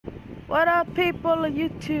What up, people of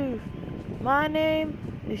YouTube? My name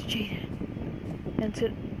is Jaden, and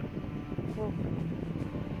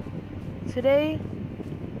today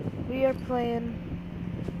we are playing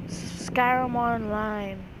Skyrim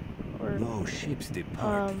Online, or No ships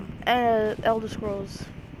depart. Elder Scrolls.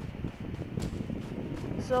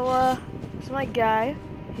 So it's my guy.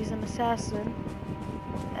 He's an assassin,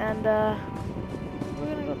 and we're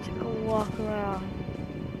gonna go take a walk around.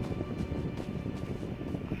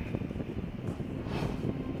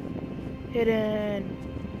 Hidden.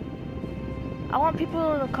 I want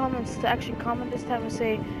people in the comments to actually comment this time and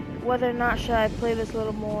say whether or not should I play this a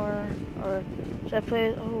little more, or should I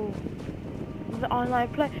play the online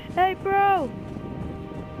play. Hey, bro.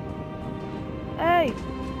 Hey.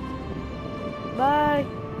 Bye.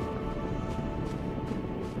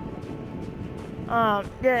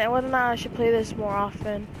 Yeah, whether or not I should play this more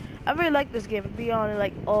often. I really like this game. I'd be on it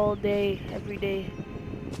like all day, every day.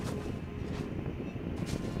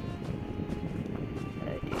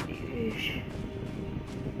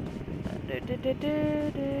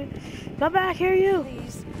 Come back here, you!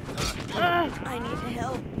 Please. I need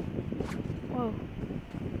help. Whoa.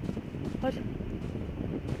 What? Are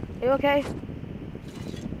you okay?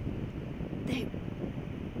 They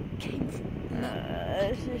came from...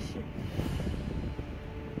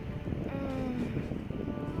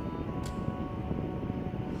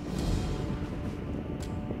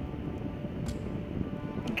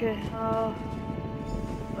 Okay, I'll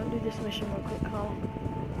do this mission real quick.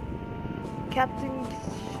 Captain,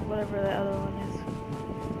 whatever the other one is.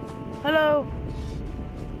 Hello.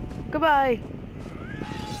 Goodbye.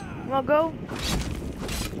 You wanna go?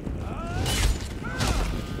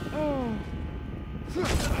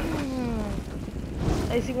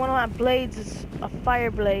 I see one of my blades is a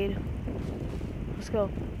fire blade. Let's go.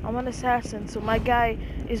 I'm an assassin, so my guy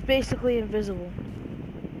is basically invisible.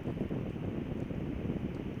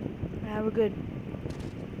 Yeah, we're good.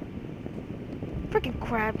 Freaking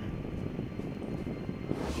crab.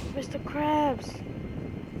 Mr. Krabs.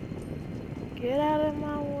 Get out of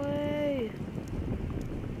my way.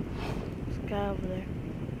 There's a guy over there.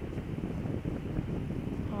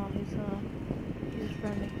 Oh, he's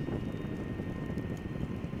friendly.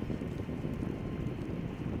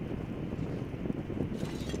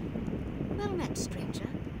 Well met, stranger.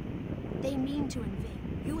 They mean to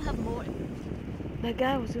invade. You have more... That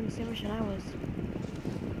guy was doing the same mission I was.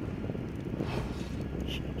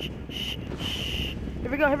 Shh. Here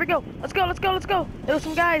we go. Let's go. There's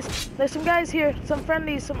some guys here. Some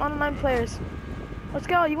friendlies, some online players. Let's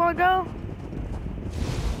go. You wanna go?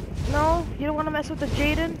 No? You don't wanna mess with the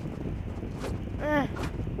Jaden?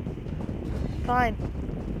 Fine.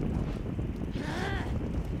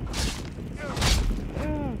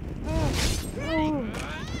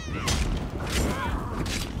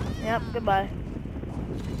 Yep, goodbye.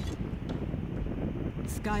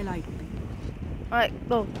 Skylight. Alright,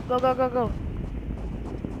 go. Go.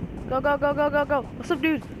 What's up,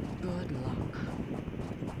 dude? Good luck.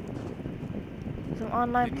 Some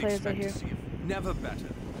online players are here. Never better.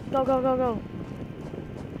 Go.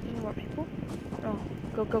 Any more people? No.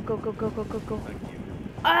 Go.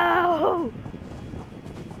 Ow!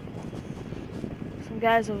 Some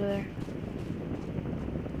guys over there.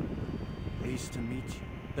 Pleased to meet you.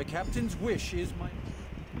 The captain's wish is my...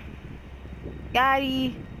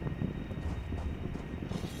 Gotti!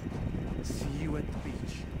 See you at the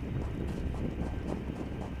beach.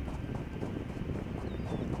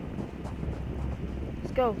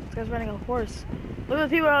 Let's go. This guy's riding a horse. Look at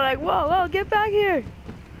the people are like, whoa, get back here!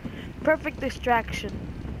 Perfect distraction.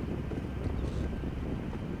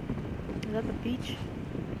 Is that the beach?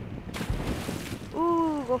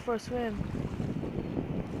 Ooh, go for a swim.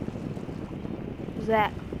 Who's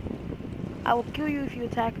that? I will kill you if you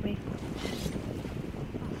attack me.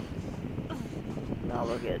 No,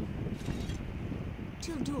 we're good.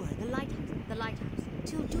 Tildur, the lighthouse.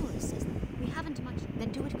 Tildur says we haven't much. Then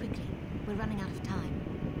do it quickly. We're running out of time.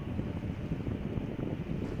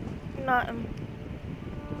 Not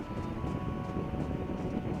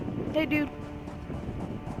Hey, dude.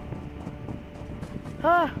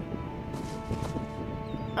 I'm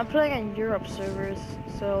playing on Europe servers,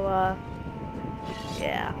 so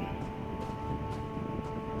yeah.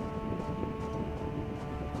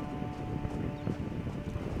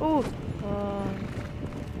 Ooh.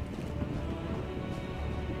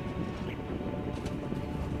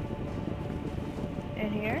 In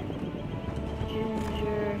here,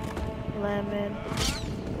 ginger, lemon,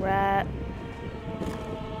 rat,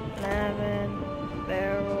 lemon,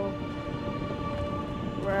 barrel,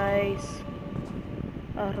 rice,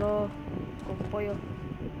 arroz con pollo,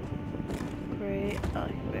 berries.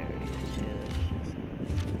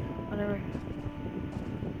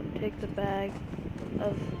 Take the bag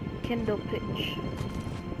of Kindle pitch.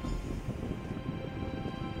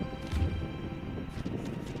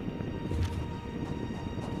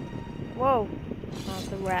 Whoa! Oh,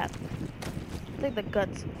 it's a rat. Take the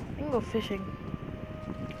guts. I can go fishing.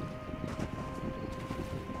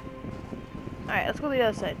 Alright, let's go to the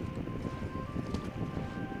other side.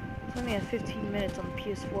 It's only at 15 minutes on the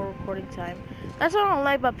PS4 recording time. That's what I don't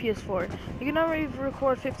like about PS4. You can never even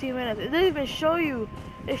record 15 minutes. It doesn't even show you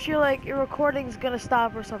if you're like your recording's gonna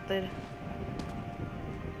stop or something.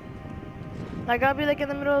 Like I'll be like in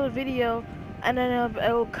the middle of the video and then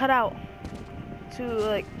it will cut out to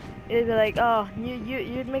like it'll be like, oh,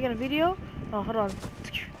 you're making a video? Oh, hold on.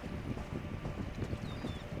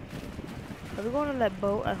 Are we going on that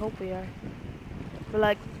boat? I hope we are. But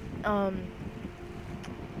like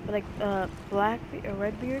Blackbeard or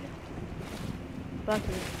Redbeard?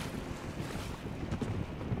 Blackbeard.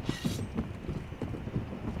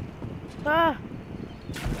 Ah!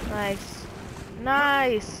 Nice.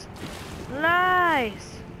 Nice!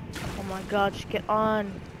 Nice! Oh my god, just get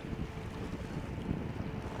on.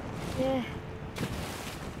 Yeah.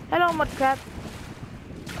 Hello, mud crab.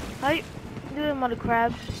 How you doing, mud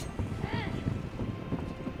crab?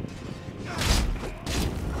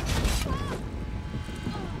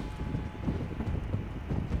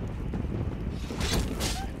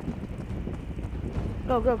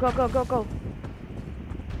 Go, go, go, go, go, go.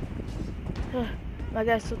 My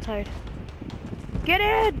guy's so tired. Get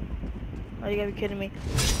in! Oh, you gotta be kidding me.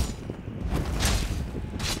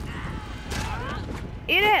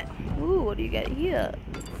 Eat it! Ooh, what do you got here?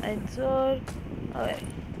 Ein sword. Okay.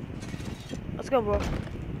 Let's go, bro.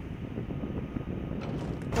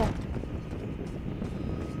 Go.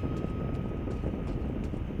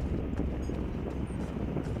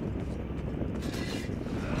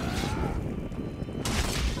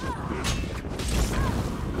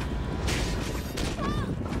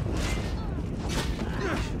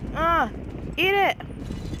 Eat it!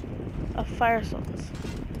 A fire sauce.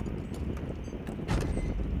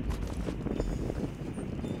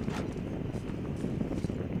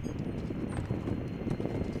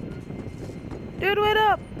 Dude, wait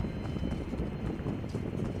up!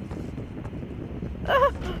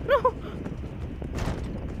 Ah, no!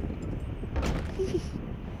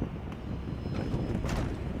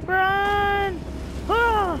 Run!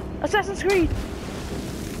 Ah, Assassin's Creed!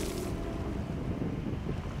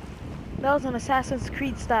 That was an Assassin's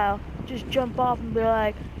Creed style. Just jump off and be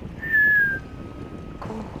like,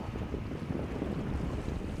 cool.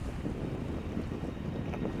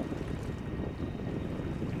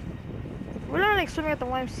 We're not like swimming at the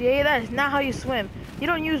YMCA. That is not how you swim. You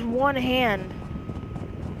don't use one hand.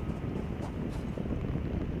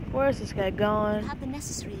 Where's this guy going? Have the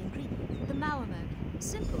necessary ingredient. The Mauer mode.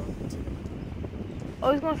 Simple.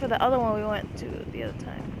 Oh, he's going for the other one we went to the other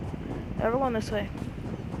time. We're going this way.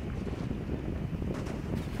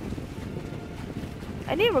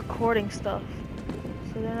 I need recording stuff,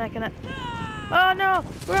 so they're not gonna. Oh no!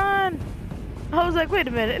 Run! I was like, wait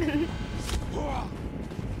a minute.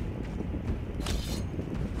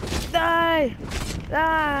 Die!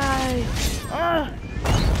 Die!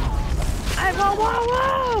 Whoa, whoa,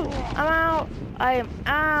 whoa! I'm out! I am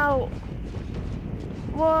out!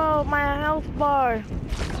 Whoa, my health bar!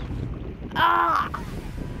 Ah!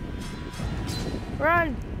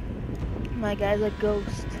 Run! My guy's a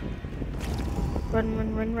ghost. Run,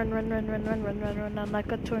 run, run, run, run, run, run, run, run, run, run, run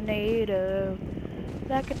like a tornado.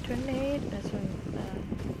 Like a tornado. That's when,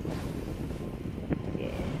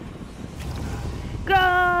 yeah.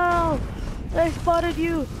 Go! They spotted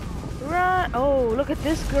you! Run! Oh, look at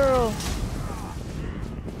this girl!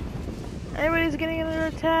 Everybody's getting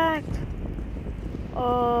attacked!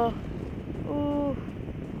 Oh. Ooh.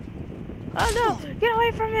 Oh no! Get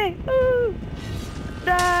away from me! Ooh!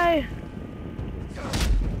 Die!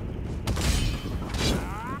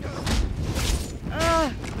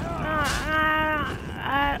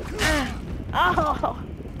 Oh!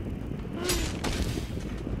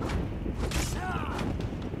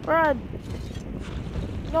 Run!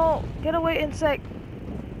 No! Get away, insect!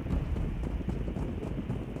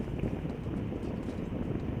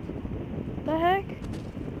 The heck?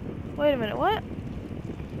 Wait a minute, what?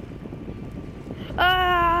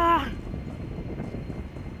 Ah!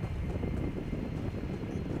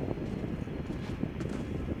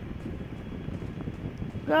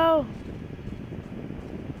 Go!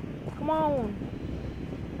 Come on!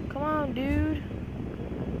 Come on, dude!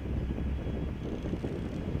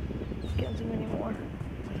 Getting too many more.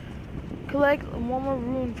 Collect one more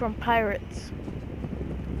rune from pirates.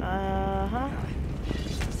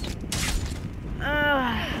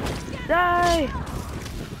 Die!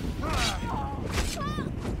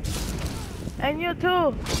 And you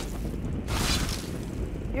too.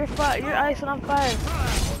 You're ice and I'm fire.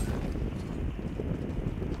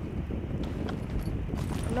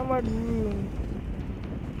 No more room.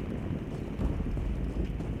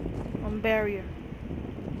 I'm barrier.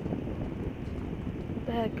 What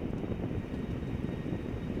the heck?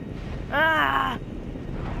 Ah!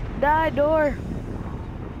 Die, door!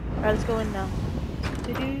 Alright, let's go in now.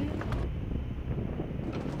 Doo-doo.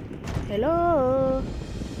 Hello?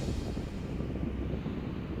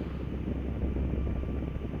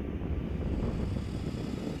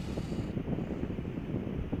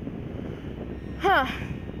 Huh.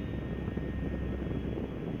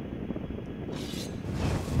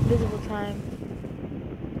 Visible time.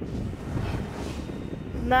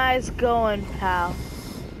 Nice going, pal.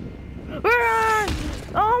 Run!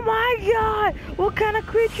 Oh my god! What kind of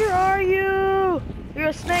creature are you? You're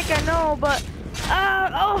a snake, I know, but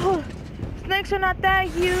oh, snakes are not that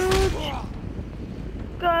huge.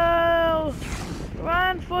 Go!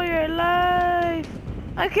 Run for your life!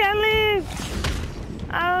 I can't leave!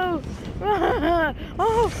 Oh!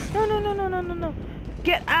 Oh! No!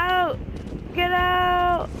 Get out! Get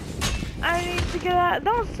out! I need to get out!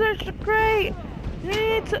 Don't search the crate! You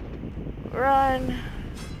need to run.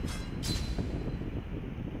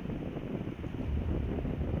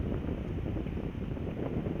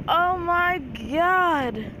 Oh my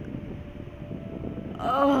god!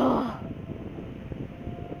 Oh!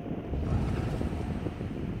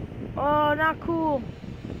 Oh, not cool.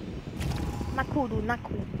 Not cool, dude, not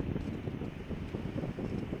cool.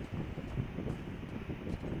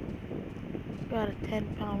 Got a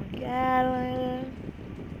 10-pound gallon.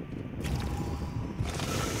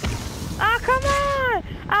 Ah, come on!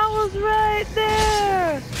 I was right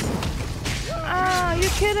there! Ah, you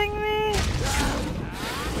kidding me?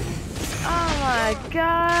 Oh my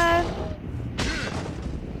god!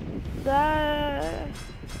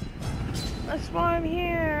 That's why I'm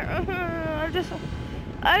here.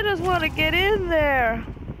 I just want to get in there.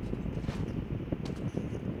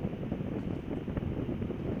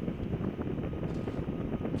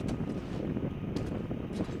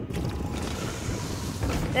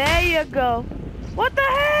 There you go. What the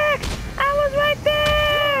heck? I was right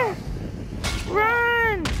there!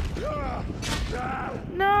 Run!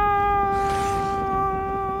 No!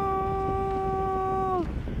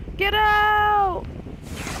 Get out!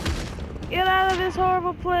 Get out of this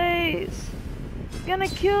horrible place! It's gonna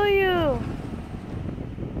kill you!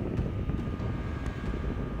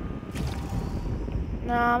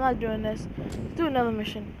 No, I'm not doing this. Let's do another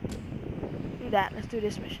mission. Do that. Let's do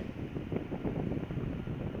this mission.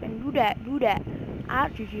 And do that. I'll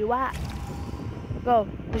teach you why. Go.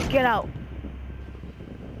 Let's get out.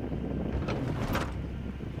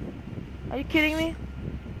 Are you kidding me?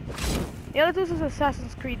 Yeah, let's do some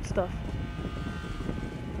Assassin's Creed stuff.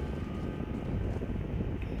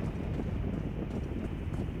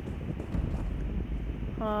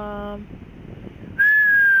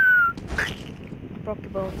 Broke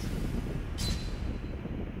your bones.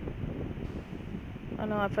 Oh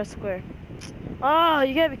no, I pressed square. Oh,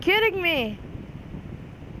 you gotta be kidding me!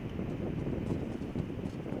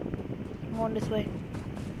 I'm going this way.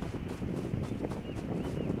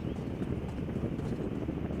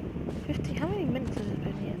 How many minutes has it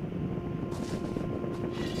been here?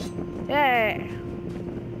 Yeah!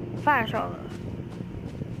 Fire shoulder.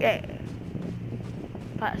 Yeah!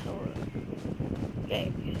 Fire shoulder. Yeah!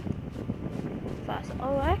 Fire shoulder.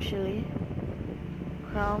 Oh, actually.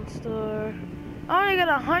 Crown store. I only got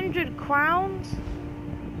 100 crowns?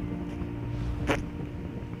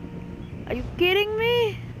 Are you kidding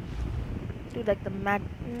me? Dude, like the mag.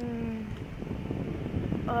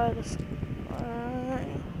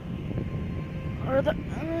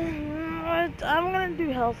 I'm gonna do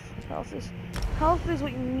health. Health is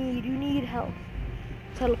what you need. You need health.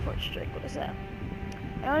 Teleport strike. What is that?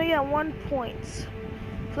 I only got 1 point.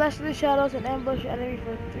 Flash through the shadows and ambush enemy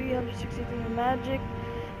for 363 magic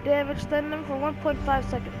damage. Stun them for 1.5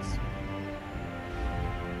 seconds.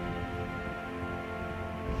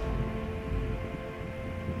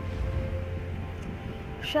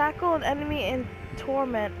 Shackle an enemy in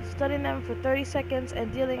torment, stunning them for 30 seconds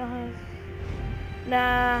and dealing 100.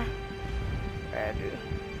 Nah. I do.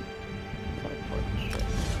 Teleport strike.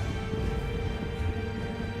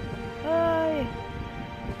 Hey.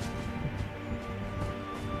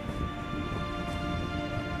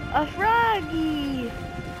 A froggy!